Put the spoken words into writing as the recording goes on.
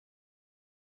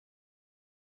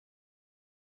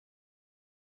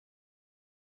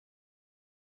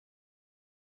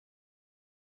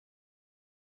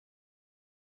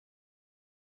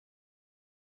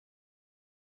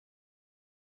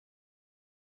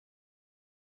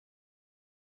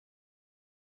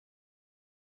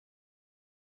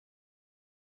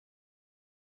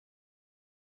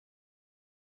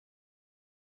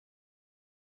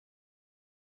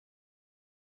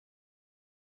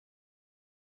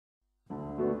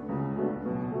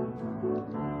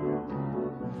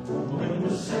When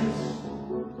the saints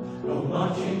go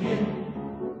marching in,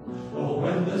 oh,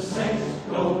 when the saints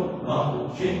go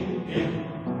marching in,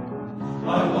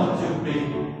 I want to be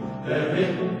there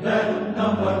in their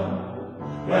number.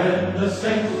 When the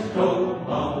saints go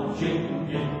marching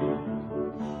in,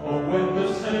 oh, when the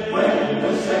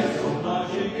saints go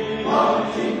marching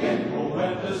in, oh,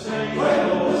 when the saints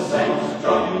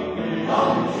go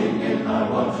marching in, I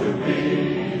want to be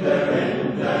there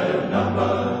in their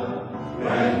number.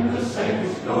 When the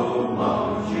saints go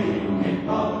marching in,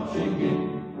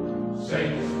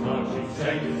 saints marching,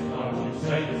 saints marching,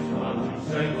 saints marching,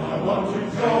 saints, I want to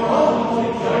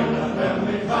join the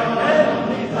heavenly flag,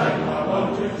 I want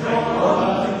to join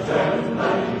the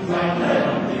heavenly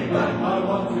flag, I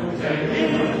want to take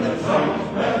in the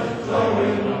trumpet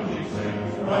blowing,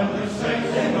 when the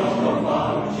saints go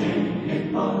marching in,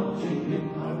 I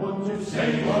want to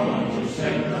sing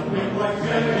the wind like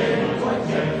I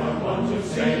want to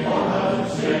sing like I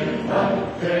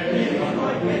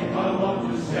want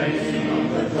to sing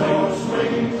the door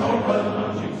swinging Torbay,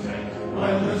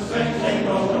 when the saints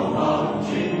go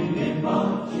marching in,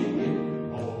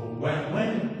 oh, when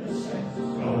the saints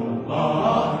go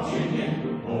marching in,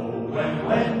 oh, when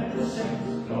the saints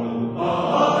go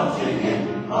marching in,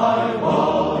 I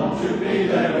want to be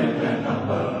there in their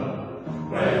number.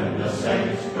 When the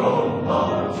saints go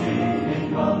marching in,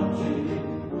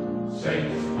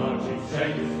 saints marching,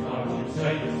 saints marching,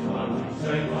 saints marching,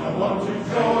 saints, I want to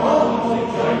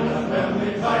join the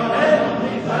heavenly flag, I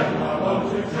want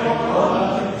to join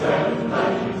the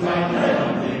heavenly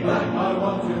flag, I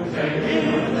want to take in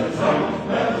the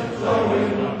trumpet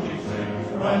blowing,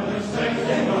 when the saints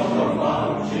go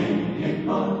marching in, I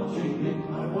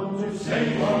want to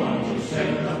sing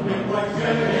the wind like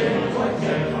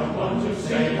I want to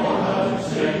sing like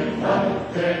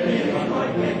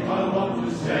I want to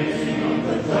sing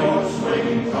the door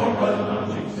swinging Torbay,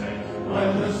 when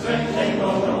the saints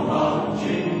go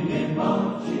marching in,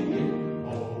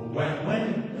 oh, when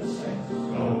the saints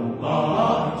go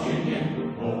marching in,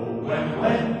 oh, when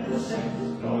the saints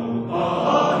go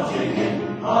marching in,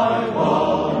 I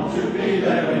want to be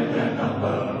there in their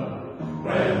number.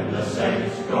 When the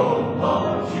saints go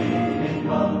marching in,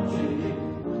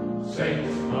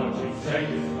 saints marching,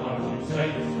 saints marching,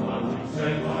 saints marching,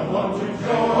 saints, I want to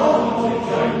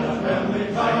join the heavenly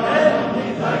flag,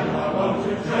 I want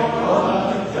to join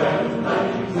the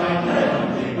heavenly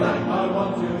flag, I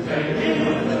want to take in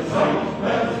the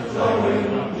trumpet blowing,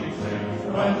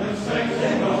 when the saints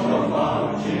go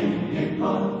marching in, I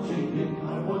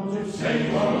want to sing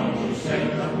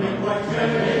the wind like I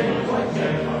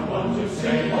want to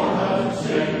sing I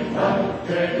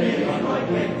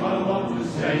want to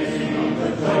sing the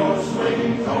door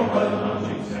swinging Torbay,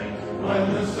 when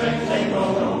the saints go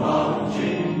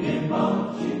marching in, oh,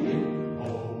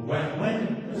 when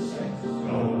the saints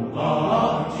go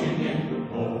marching in,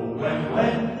 oh, when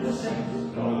the saints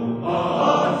go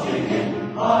marching in,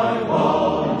 I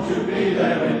want to be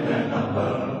there in their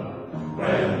number.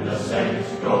 When the saints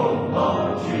go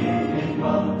marching in,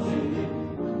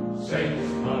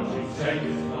 saints marching,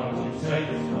 saints marching,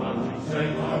 saints marching,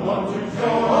 saints, I want to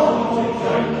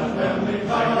join the heavenly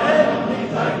flag,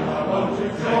 I want to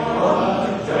join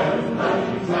the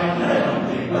heavenly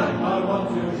flag, I want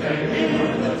to take in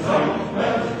the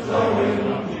trumpet blowing,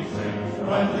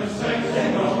 when the saints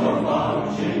go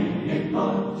marching in, I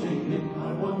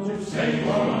want to sing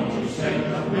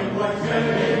the wind like I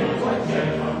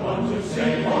want to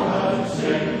sing like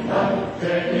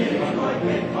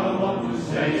I want to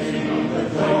sing the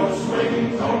door swinging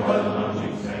Torbay,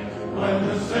 when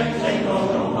the saints go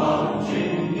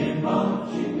marching in, oh,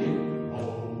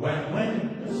 when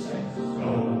the saints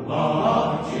go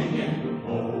marching in,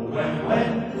 oh, when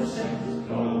the saints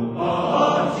go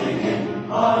marching in,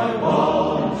 I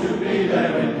want to be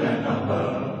there in their number.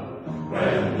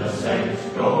 When the saints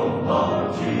go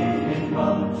marching in,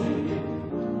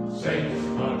 saints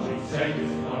marching,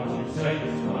 saints marching,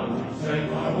 saints marching,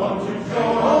 saints, I want to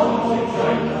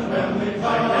join the heavenly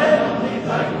flag,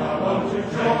 I want to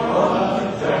join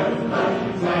the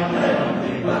heavenly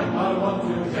flag, I want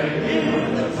to take in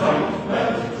the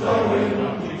trumpet blowing,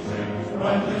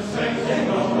 when the saints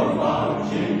go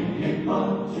marching in, I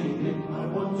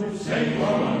want to sing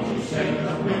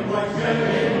the wind like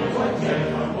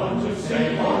I want to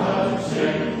sing like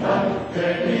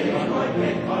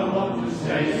I want to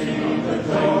sing the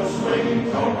door swinging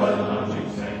Torbay,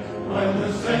 when the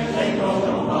saints go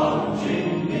marching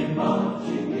in, oh,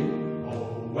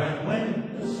 when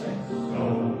the saints go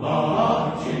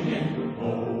marching in, oh,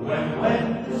 when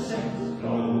the saints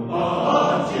go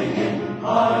marching in, I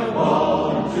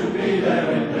want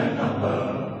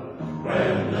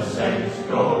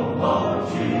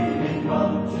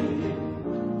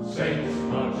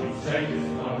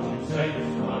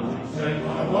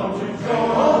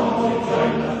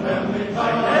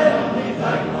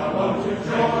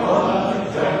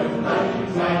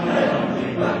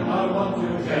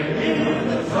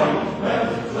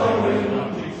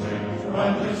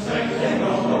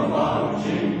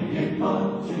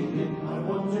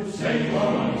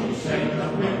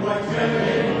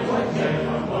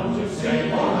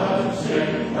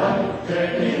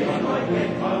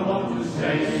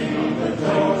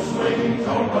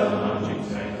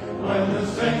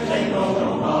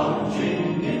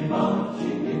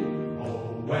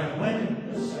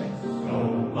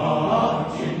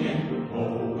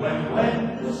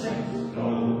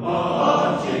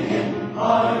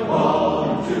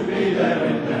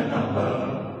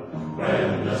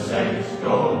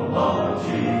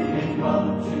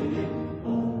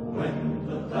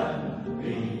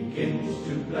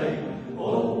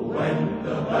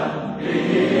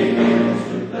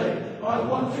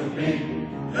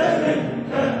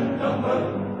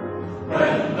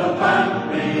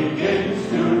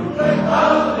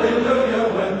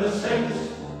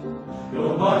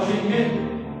marching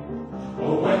in.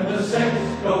 Oh, when the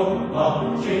saints go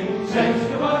marching, saints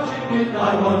go marching in,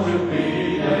 I want to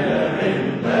be there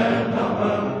in their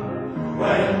number.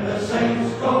 When the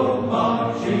saints go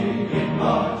marching in,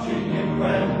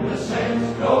 when the saints